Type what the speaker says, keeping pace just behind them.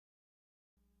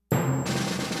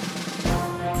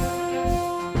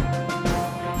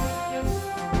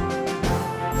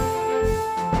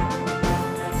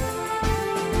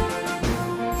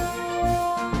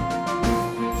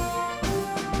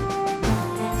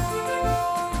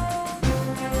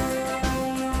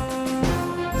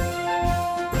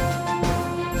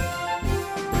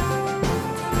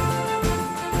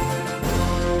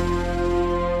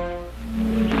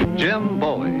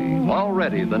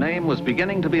already the name was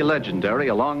beginning to be legendary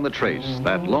along the Trace,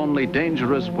 that lonely,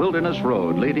 dangerous wilderness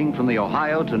road leading from the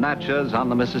Ohio to Natchez on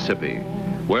the Mississippi.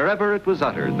 Wherever it was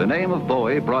uttered, the name of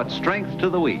Bowie brought strength to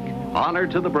the weak, honor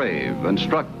to the brave, and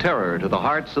struck terror to the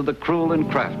hearts of the cruel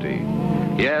and crafty.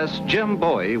 Yes, Jim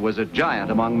Bowie was a giant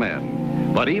among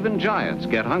men, but even giants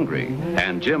get hungry,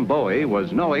 and Jim Bowie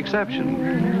was no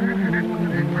exception.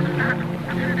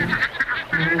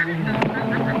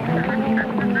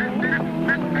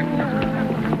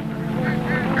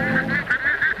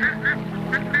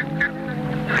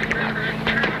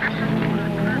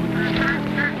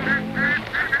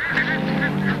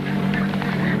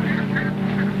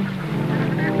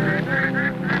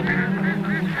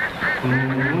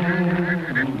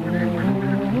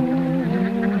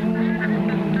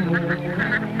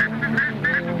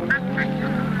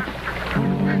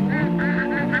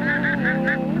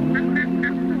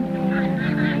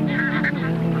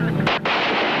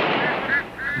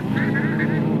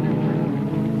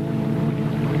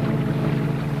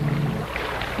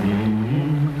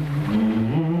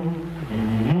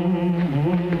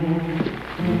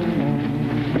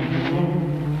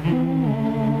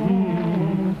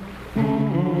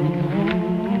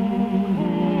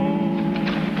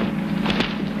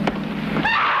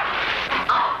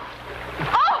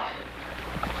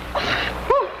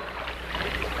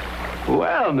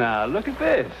 Well, now, look at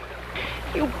this.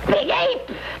 You big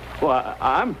ape! Well,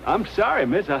 I'm sorry,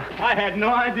 miss. I had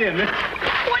no idea, miss.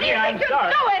 What do you think you're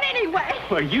doing anyway?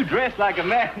 Well, you dress like a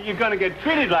man, you're gonna get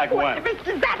treated like one. What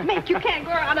does that make? You can't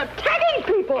go around attacking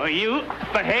people. Well, you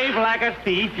behave like a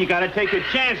thief. You gotta take your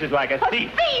chances like a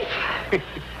thief. Thief?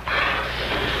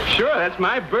 Sure, that's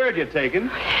my bird you're taking.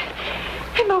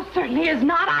 It most certainly is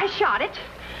not. I shot it.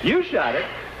 You shot it?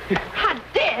 I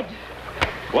did.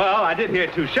 Well, I did hear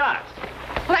 2 shots.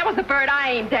 Well, that was the bird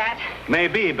I aimed at.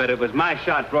 Maybe, but it was my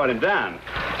shot brought him down.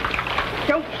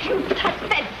 Don't you touch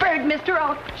that bird, mister.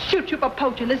 I'll shoot you for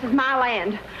poaching. This is my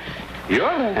land. Your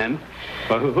land?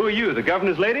 Well, who are you, the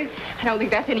governor's lady? I don't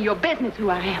think that's any of your business who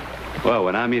I am. Well,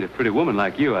 when I meet a pretty woman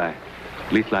like you, I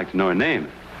at least like to know her name.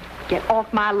 Get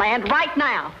off my land right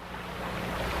now.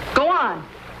 Go on.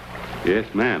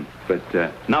 Yes, ma'am, but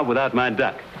not without my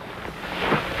duck.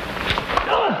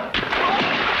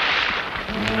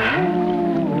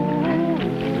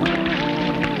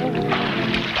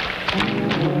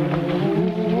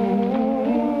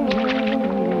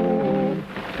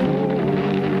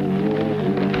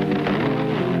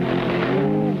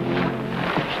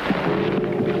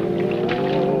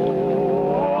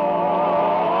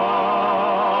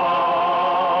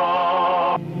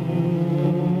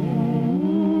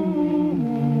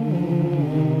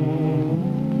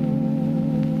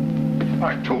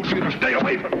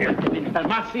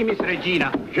 See Miss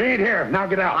Regina. She ain't here. Now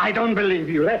get out. I don't believe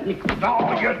you. Let me...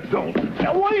 No, you don't.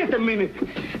 Now, wait a minute.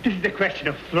 This is a question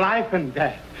of life and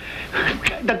death.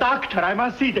 The doctor. I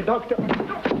must see the doctor.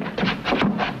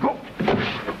 Go.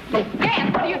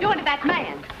 Dan, what are you doing to that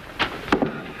man?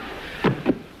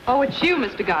 Oh, it's you,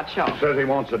 Mr. Gottschall. Says he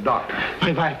wants a doctor.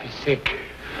 My wife is sick.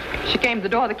 She came to the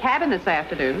door of the cabin this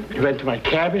afternoon. You went to my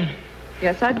cabin?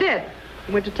 Yes, I did.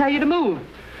 I went to tell you to move.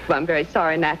 Well, I'm very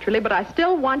sorry, naturally, but I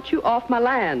still want you off my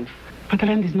land. But the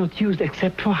land is not used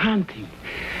except for hunting.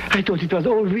 I thought it was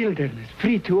all wilderness,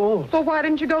 free to all. Well, why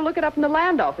didn't you go look it up in the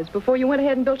land office before you went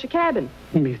ahead and built your cabin?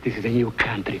 Miss, this is a new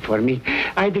country for me.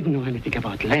 I didn't know anything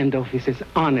about land offices.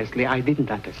 Honestly, I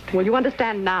didn't understand. Well, you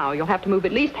understand now. You'll have to move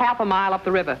at least half a mile up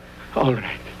the river. All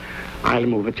right. I'll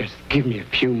move it. Just give me a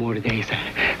few more days.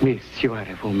 Miss, you are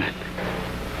a woman.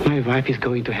 My wife is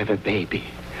going to have a baby.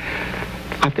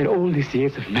 After all these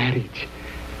years of marriage,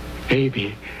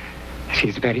 baby,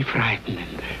 she's very frightened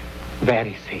and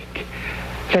very sick.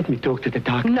 Let me talk to the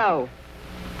doctor. No.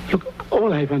 Look,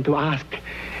 all I want to ask,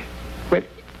 well,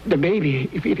 the baby,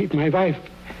 if my wife,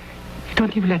 you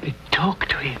don't even let me talk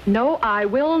to him. No, I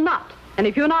will not. And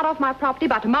if you're not off my property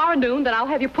by tomorrow noon, then I'll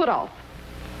have you put off.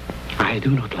 I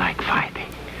do not like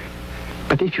fighting.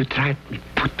 But if you try to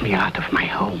put me out of my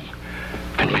home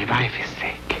when my wife is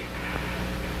sick,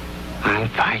 I'll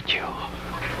fight you.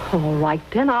 All right,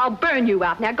 then. I'll burn you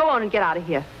out. Now, go on and get out of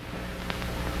here.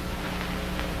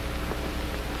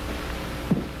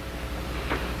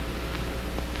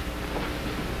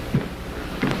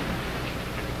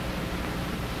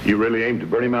 You really aim to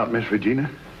burn him out, Miss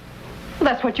Regina? Well,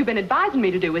 that's what you've been advising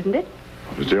me to do, isn't it?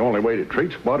 It's the only way to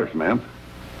treat squatters, ma'am.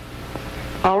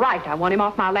 All right. I want him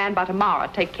off my land by tomorrow.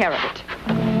 Take care of it.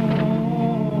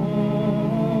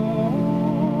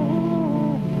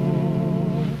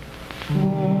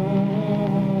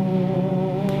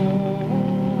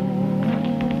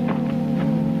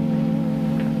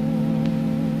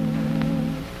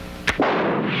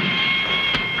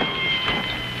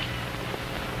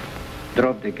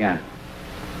 Drop the gun.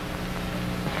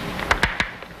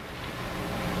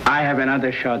 I have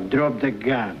another shot. Drop the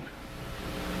gun.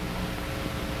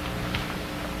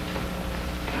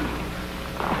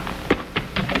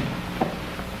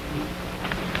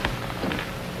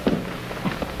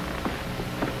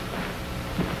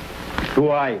 Who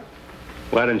are you?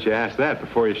 Why didn't you ask that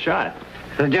before you shot?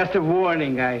 So just a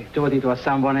warning. I thought it was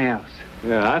someone else.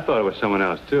 Yeah, I thought it was someone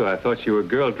else, too. I thought you were a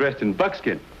girl dressed in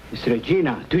buckskin. Miss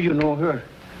Regina, do you know her?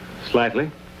 Slightly.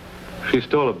 She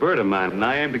stole a bird of mine, and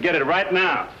I aim to get it right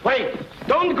now. Wait!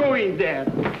 Don't go in there!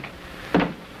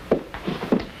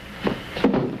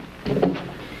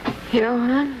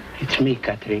 Johan? It's me,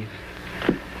 Catherine.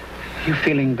 You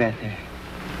feeling better?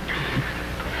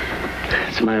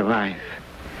 It's my wife.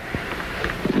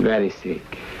 She's very sick.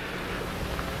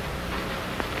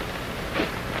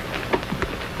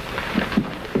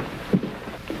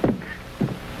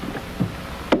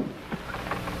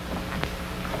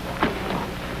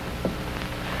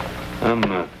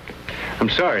 I'm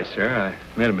sorry, sir.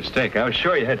 I made a mistake. I was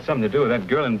sure you had something to do with that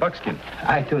girl in buckskin.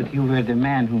 I thought you were the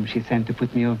man whom she sent to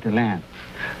put me off the land.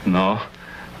 No,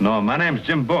 my name's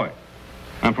Jim Bowie.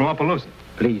 I'm from Opelousas.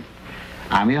 Please,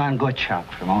 I'm Johann Gottschalk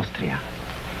from Austria.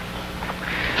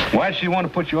 Why'd she want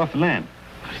to put you off the land?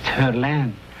 It's her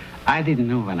land. I didn't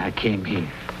know when I came here.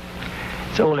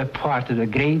 It's all a part of the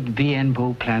great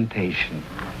Bowie plantation.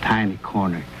 Tiny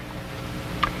corner.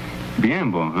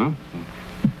 Bienbo, huh?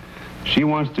 She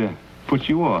wants to put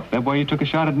you off. That why you took a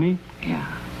shot at me?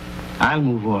 Yeah. I'll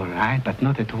move all right, but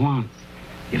not at once.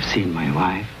 You've seen my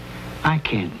wife. I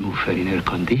can't move her in her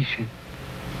condition.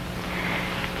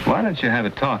 Why don't you have a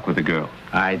talk with the girl?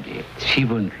 I did. She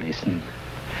wouldn't listen.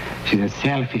 She's a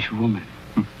selfish woman.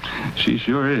 She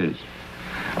sure is.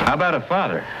 How about her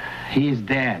father? He is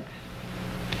dead.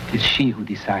 It's she who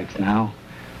decides now.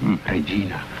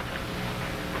 Regina.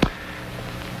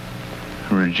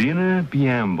 Regina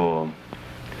Bienbo.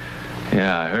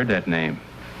 Yeah, I heard that name.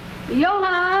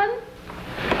 Johan?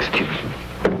 Excuse me.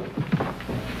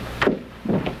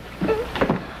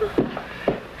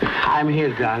 I'm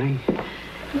here, darling.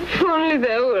 If only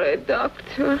there were a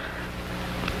doctor.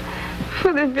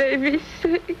 For the baby's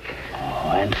sake.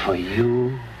 Oh, and for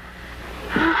you.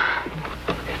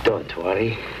 Don't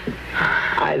worry.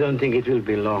 I don't think it will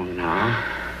be long now.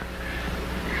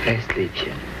 Rest,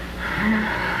 Liebchen.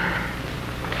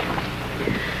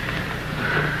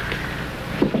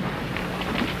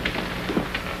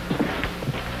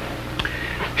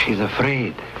 She's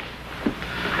afraid.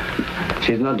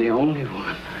 She's not the only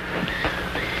one.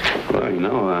 Well, you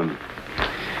know,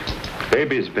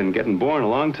 baby's been getting born a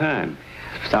long time.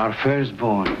 It's our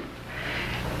firstborn.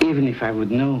 Even if I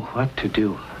would know what to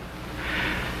do.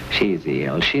 She's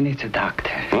ill. She needs a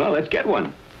doctor. Well, let's get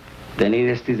one. The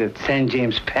nearest is at St.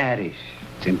 James Parish.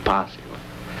 It's impossible.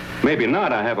 Maybe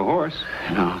not. I have a horse.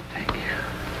 No, thank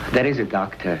you. There is a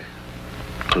doctor.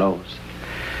 Close.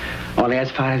 Only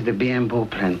as far as the Bowie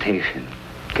plantation.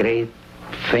 Great,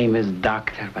 famous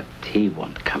doctor, but he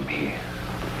won't come here.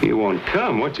 He won't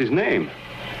come. What's his name?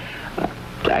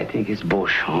 I think it's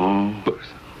Beauchamp.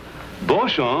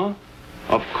 Beauchamp?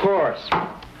 Of course.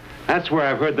 That's where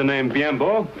I've heard the name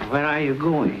Bienbo. Where are you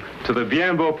going? To the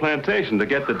Bienbo plantation to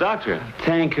get the doctor.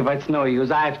 Thank you, but it's no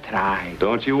use. I've tried.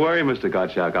 Don't you worry, Mr.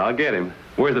 Gottschalk. I'll get him.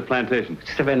 Where's the plantation?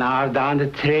 7 hours down the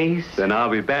trace. Then I'll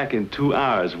be back in 2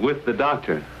 hours with the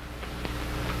doctor.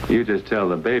 You just tell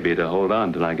the baby to hold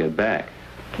on till I get back.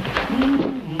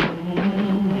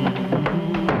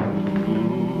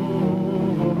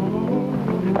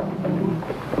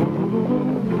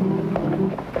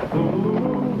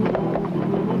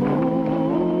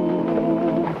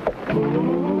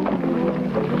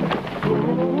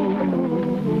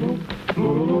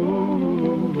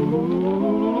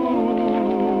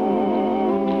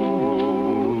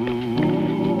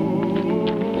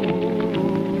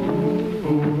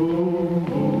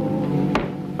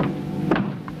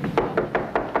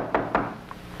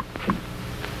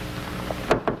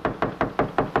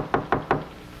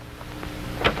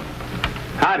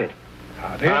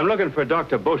 I'm looking for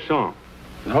Dr. Beauchamp.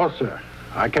 No, sir.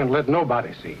 I can't let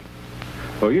nobody see.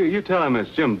 Oh, you tell him it's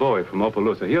Jim Bowie from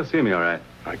Opelousas. He'll see me all right.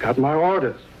 I got my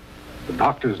orders. The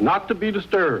doctor's not to be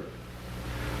disturbed.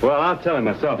 Well, I'll tell him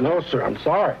myself. No, sir. I'm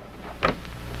sorry.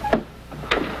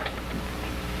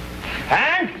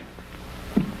 Hank?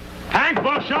 Hank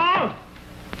Beauchamp?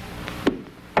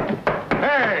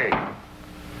 Hey!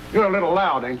 You're a little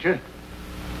loud, ain't you?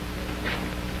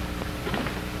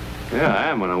 Yeah, I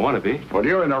am when I want to be. Well,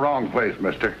 you're in the wrong place,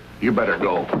 mister. You better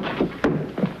go.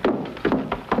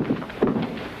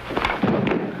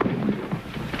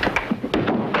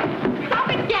 Stop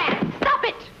it, Dad! Stop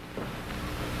it!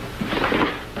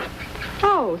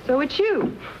 So it's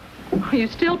you. Are you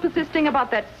still persisting about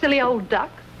that silly old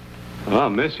duck? Well,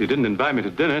 miss, you didn't invite me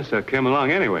to dinner, so I came along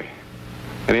anyway.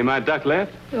 Any of my duck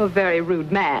left? You're a very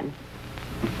rude man.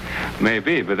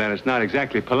 Maybe, but then it's not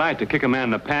exactly polite to kick a man in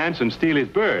the pants and steal his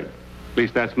bird. At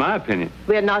least that's my opinion.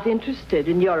 We're not interested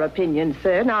in your opinion,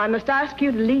 sir. Now, I must ask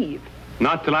you to leave.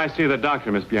 Not till I see the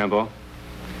doctor, Miss Bienbo.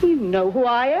 You know who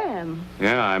I am.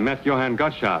 Yeah, I met Johann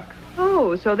Gottschalk.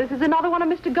 Oh, so this is another one of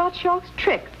Mr. Gottschalk's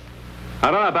tricks. I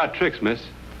don't know about tricks, miss,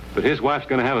 but his wife's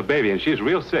going to have a baby, and she's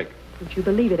real sick. Would you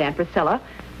believe it, Aunt Priscilla?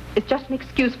 It's just an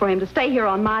excuse for him to stay here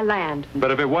on my land. But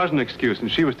if it was an excuse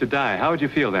and she was to die, how would you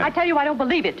feel then? I tell you, I don't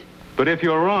believe it. But if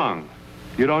you're wrong,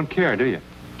 you don't care, do you?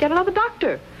 Get another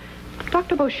doctor.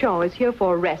 Dr. Beauchamp is here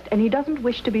for a rest, and he doesn't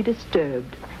wish to be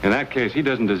disturbed. In that case, he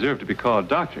doesn't deserve to be called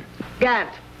doctor. Gant,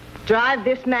 drive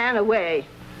this man away.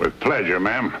 With pleasure,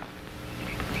 ma'am.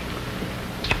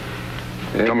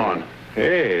 Hey, Come on.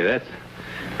 Hey,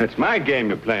 that's my game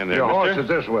you're playing there, Your mister. horse is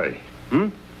this way. Hmm?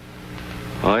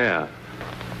 Oh, yeah.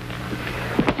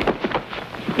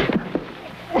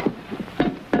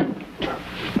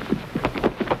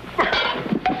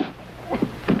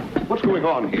 What's going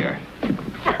on here?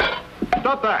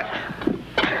 Stop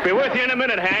that. Be with you in a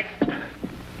minute, Hank.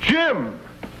 Jim!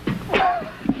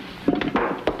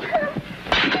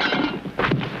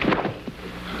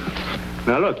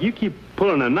 Now, look, you keep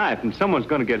pulling a knife and someone's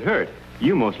going to get hurt.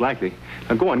 You most likely.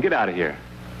 Now, go on, get out of here.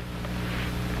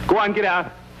 Go on, get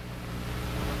out.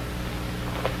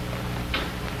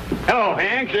 Hello,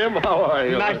 Hank. Jim, how are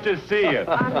you? Nice to see you.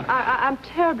 I'm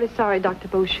terribly sorry, Dr.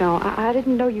 Beauchamp. I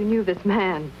didn't know you knew this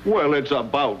man. Well, it's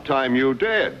about time you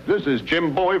did. This is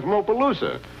Jim Bowie from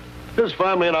Opelousas. His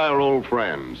family and I are old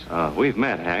friends. We've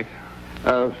met, Hank.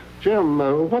 Jim,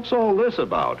 what's all this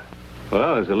about?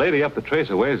 Well, there's a lady up the trace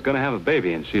away who's going to have a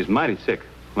baby, and she's mighty sick.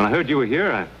 When I heard you were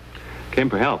here, I came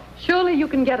for help. Surely you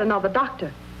can get another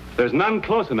doctor. There's none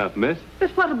close enough, miss.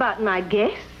 But what about my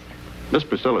guests? Miss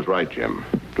Priscilla's right, Jim.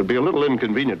 It would be a little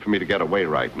inconvenient for me to get away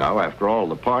right now. After all,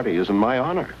 the party is in my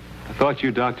honor. I thought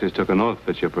you doctors took an oath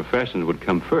that your profession would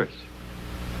come first.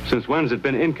 Since when's it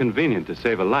been inconvenient to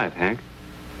save a life, Hank?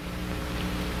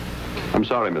 I'm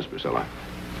sorry, Miss Priscilla.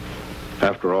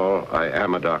 After all, I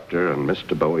am a doctor, and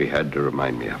Mr. Bowie had to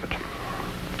remind me of it.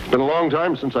 It's been a long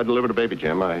time since I delivered a baby,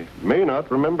 Jim. I may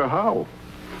not remember how.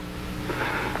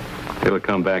 It'll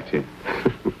come back to you.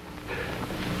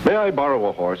 May I borrow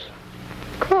a horse?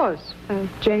 Of course.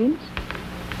 James?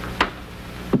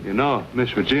 You know,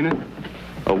 Miss Regina,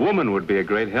 a woman would be a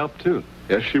great help, too.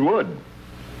 Yes, she would.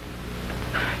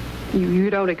 You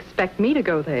don't expect me to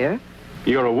go there.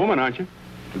 You're a woman, aren't you?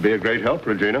 It'd be a great help,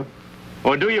 Regina.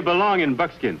 Or do you belong in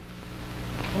buckskin?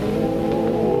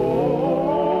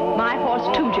 My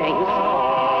horse, too, James.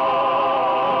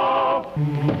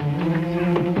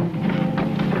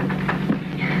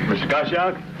 Mr.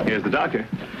 Gottschalk, here's the doctor.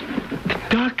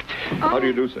 Doctor. How do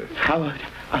you do, sir? How?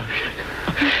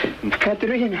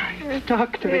 Katerina,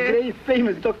 doctor, a great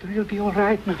famous doctor. You'll be all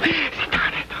right now. Sit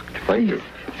down, doctor. Thank you.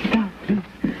 Sit down, please.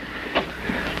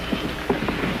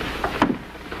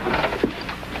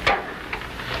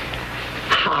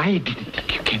 I didn't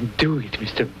think you can do it,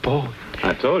 Mr. Bowie.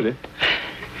 I told you.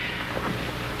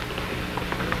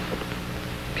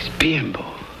 Miss Bienbo.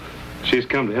 She's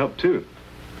come to help, too.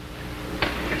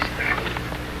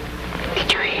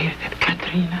 Did you hear that,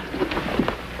 Katerina?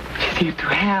 She's here to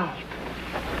help.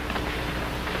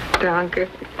 Danke.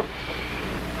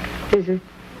 It's a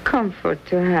comfort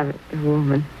to have a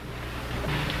woman.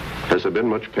 Has there been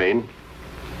much pain?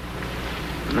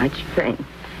 Much pain.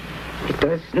 It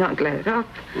does not let up.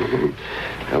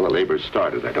 Well, the labor's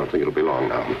started. I don't think it'll be long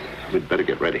now. We'd better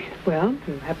get ready. Well,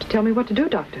 you'll have to tell me what to do,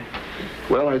 Doctor.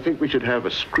 Well, I think we should have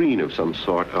a screen of some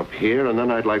sort up here, and then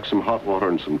I'd like some hot water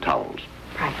and some towels.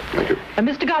 Right. Thank you.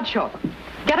 Mr. Gottschalk,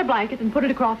 get a blanket and put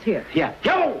it across here. Yeah.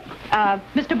 Yo!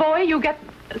 Mr. Bowie, you get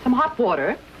some hot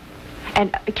water.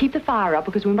 And keep the fire up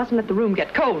because we mustn't let the room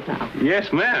get cold now.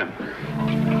 Yes, ma'am.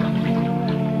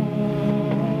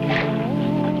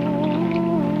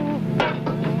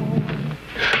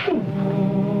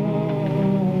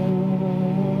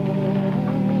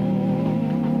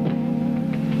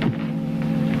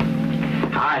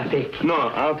 I'll take it. No,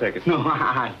 I'll take it. No,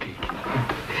 I'll take it.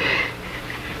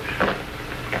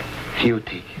 You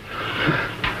take it.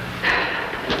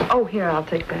 Oh, here, I'll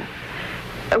take that.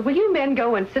 Will you men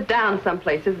go and sit down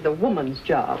someplace? This is a woman's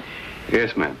job.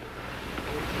 Yes, ma'am.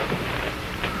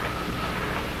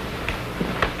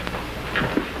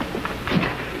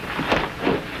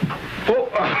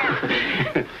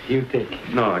 Oh, you take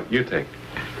it. No, you take it.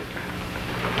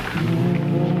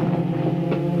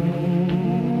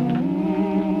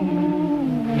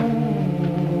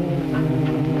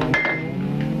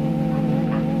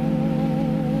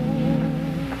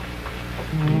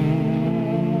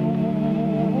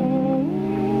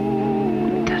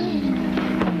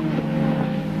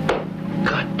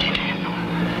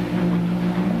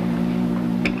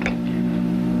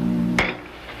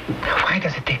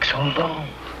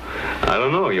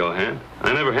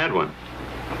 had one.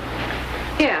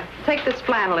 Here, take this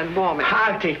flannel and warm it.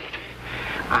 I'll take it.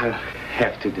 I'll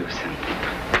have to do something.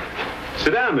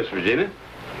 Sit down, Miss Regina.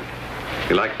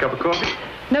 You like a cup of coffee?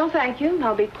 No, thank you.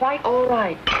 I'll be quite all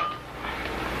right.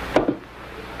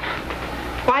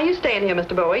 Why are you staying here,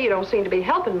 Mr. Bowie? You don't seem to be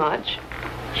helping much.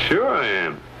 Sure I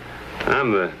am.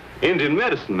 I'm the Indian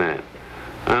medicine man.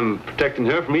 I'm protecting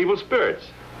her from evil spirits.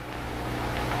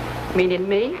 Meaning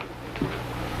me?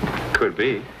 Could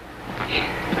be.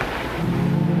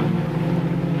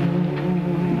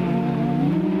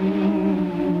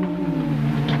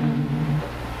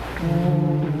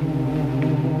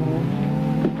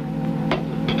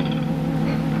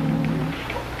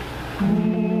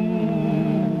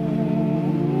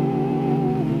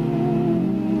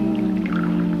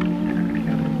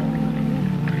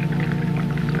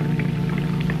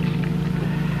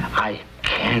 I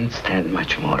can't stand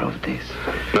much more of this.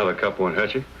 Another cup won't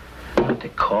hurt you. The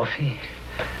coffee,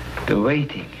 the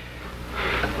waiting.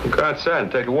 Go outside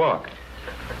and take a walk.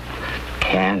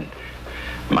 Can't.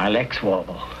 My legs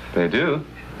wobble. They do.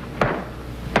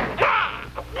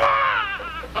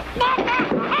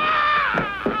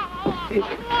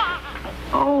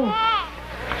 Oh.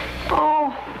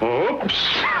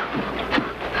 Oops.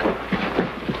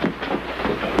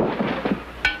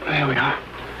 There we are.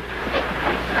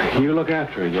 You look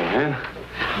after her, Johann.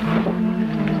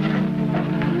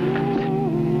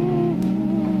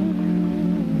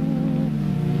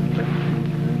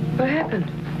 What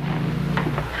happened?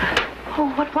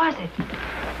 Oh, what was it?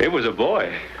 It was a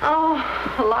boy.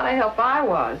 Oh, a lot of help I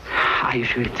was. Are you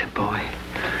sure it's a boy?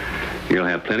 You'll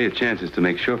have plenty of chances to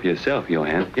make sure for yourself,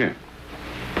 Johann. Here.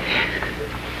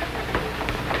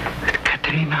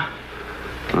 Katrina.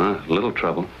 A little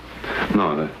trouble.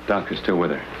 No, the doctor's still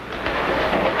with her.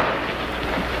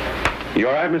 You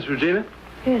all right, Miss Regina?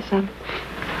 Yes, I'm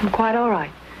quite all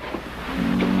right.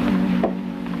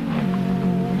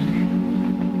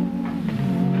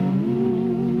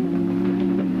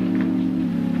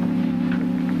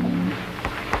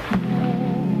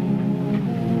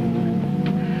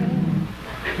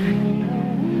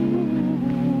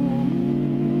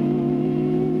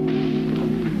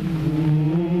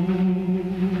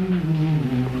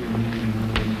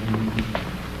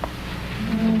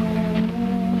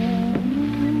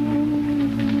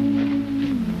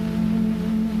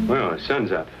 Well, the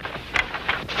sun's up.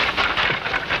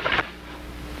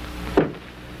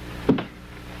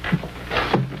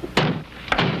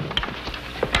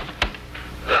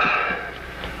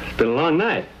 It's been a long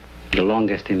night. The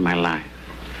longest in my life.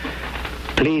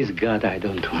 Please, God, I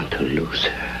don't want to lose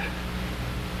her.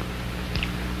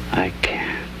 I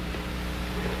can't.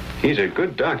 He's a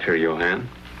good doctor, Johann.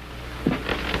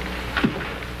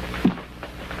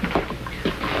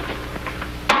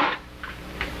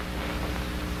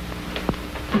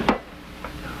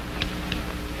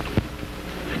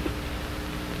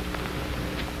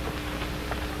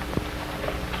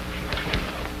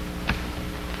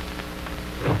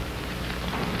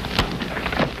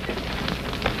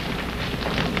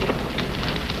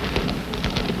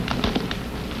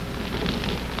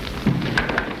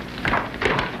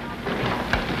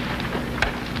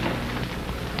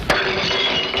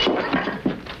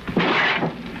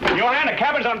 Johann, the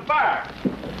cabin's on fire.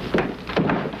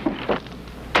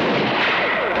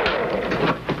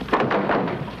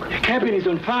 The cabin is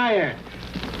on fire.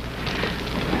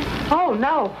 Oh,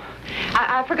 no.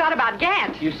 I forgot about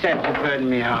Gant. You said to burn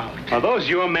me out. Are those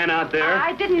your men out there?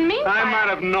 I didn't mean I that. might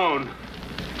have known.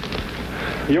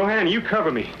 Johann, you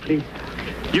cover me. Please.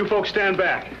 You folks stand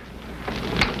back.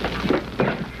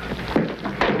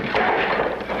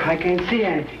 I can't see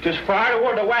anything. Just fire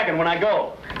toward the wagon when I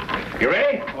go. You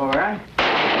ready? All right.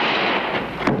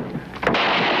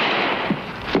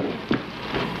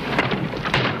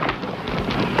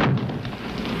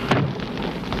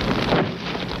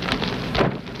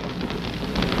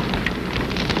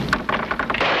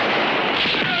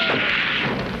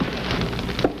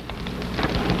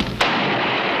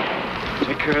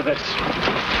 Take care of this.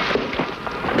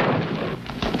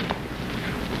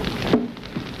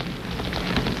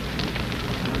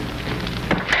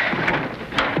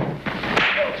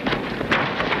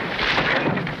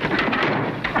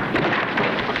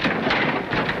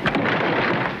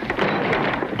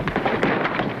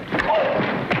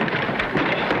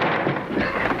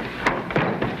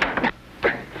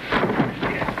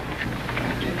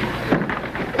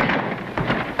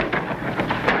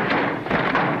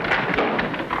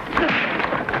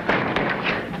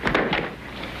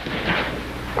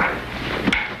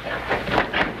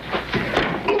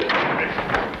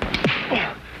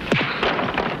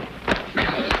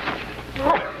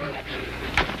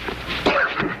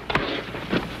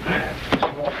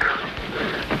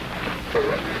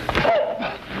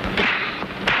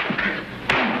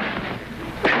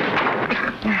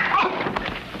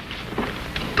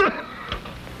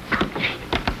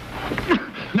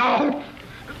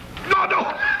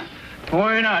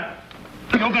 Why not?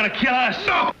 You're gonna kill us.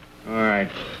 No! All right.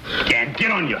 Dan, get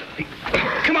on your feet.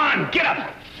 Come on, get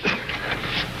up.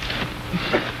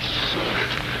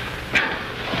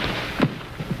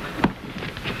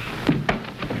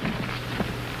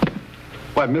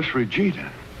 Why, Miss Regina,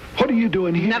 what are you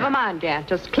doing here? Never mind, Dan.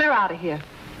 Just clear out of here.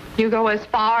 You go as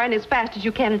far and as fast as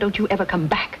you can, and don't you ever come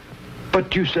back.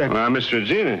 But you said... Well, Miss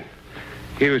Regina,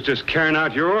 he was just carrying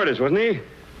out your orders, wasn't he?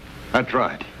 That's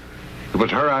right. It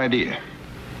was her idea.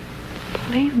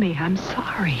 Believe me, I'm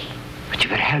sorry. But you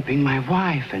were helping my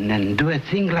wife and then do a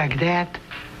thing like that?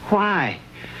 Why?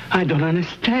 I don't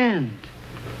understand.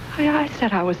 I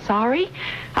said I was sorry.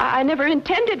 I never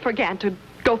intended for Gant to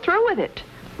go through with it.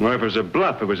 Well, if it was a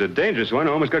bluff, it was a dangerous one.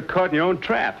 You almost got caught in your own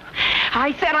trap.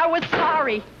 I said I was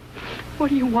sorry. What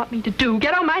do you want me to do?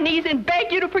 Get on my knees and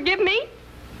beg you to forgive me?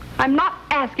 I'm not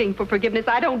asking for forgiveness.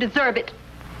 I don't deserve it.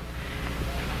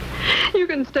 You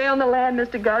can stay on the land,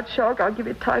 Mr. Gottschalk. I'll give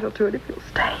you title to it if you'll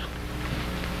stay.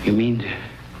 You mean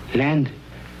the land?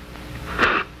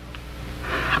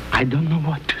 I don't know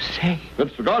what to say.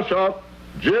 Mr. Gottschalk,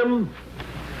 Jim.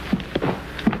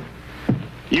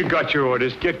 You got your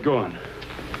orders. Get going.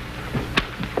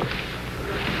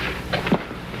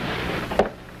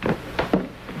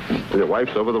 Your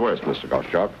wife's over the worst, Mr.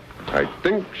 Gottschalk. I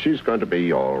think she's going to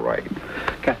be all right.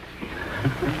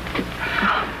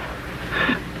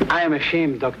 I am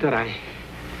ashamed, Doctor. I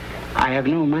have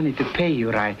no money to pay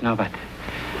you right now, but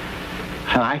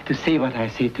I like to say what I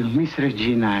say to Miss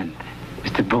Regina and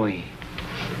Mr. Bowie.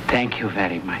 Thank you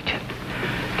very much.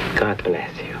 God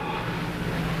bless you.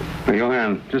 Now,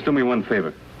 Johann, just do me one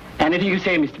favor. Anything you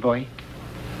say, Mr. Bowie?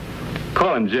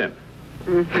 Call him Jim.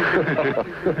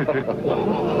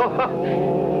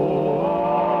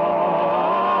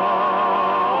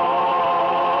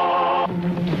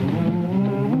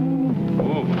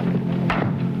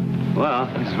 Well,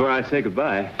 this is where I say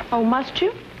goodbye. Oh, must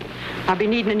you? I'll be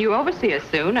needing a new overseer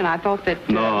soon, and I thought that...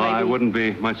 No, maybe... I wouldn't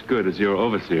be much good as your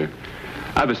overseer.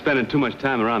 I've been spending too much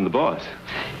time around the boss.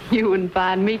 You wouldn't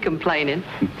find me complaining.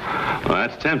 Well,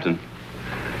 that's tempting.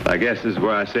 I guess this is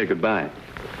where I say goodbye.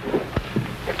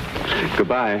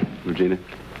 Goodbye, Regina.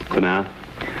 For now.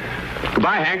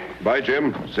 Goodbye, Hank. Bye,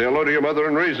 Jim. Say hello to your mother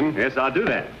and reason. Yes, I'll do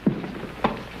that.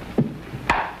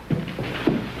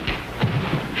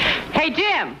 Hey,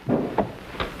 Jim.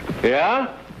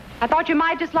 Yeah? I thought you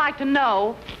might just like to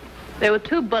know there were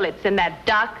 2 bullets in that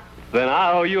duck. Then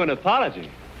I owe you an apology.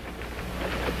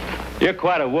 You're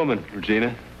quite a woman,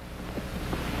 Regina.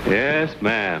 Yes,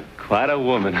 ma'am. Quite a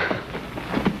woman.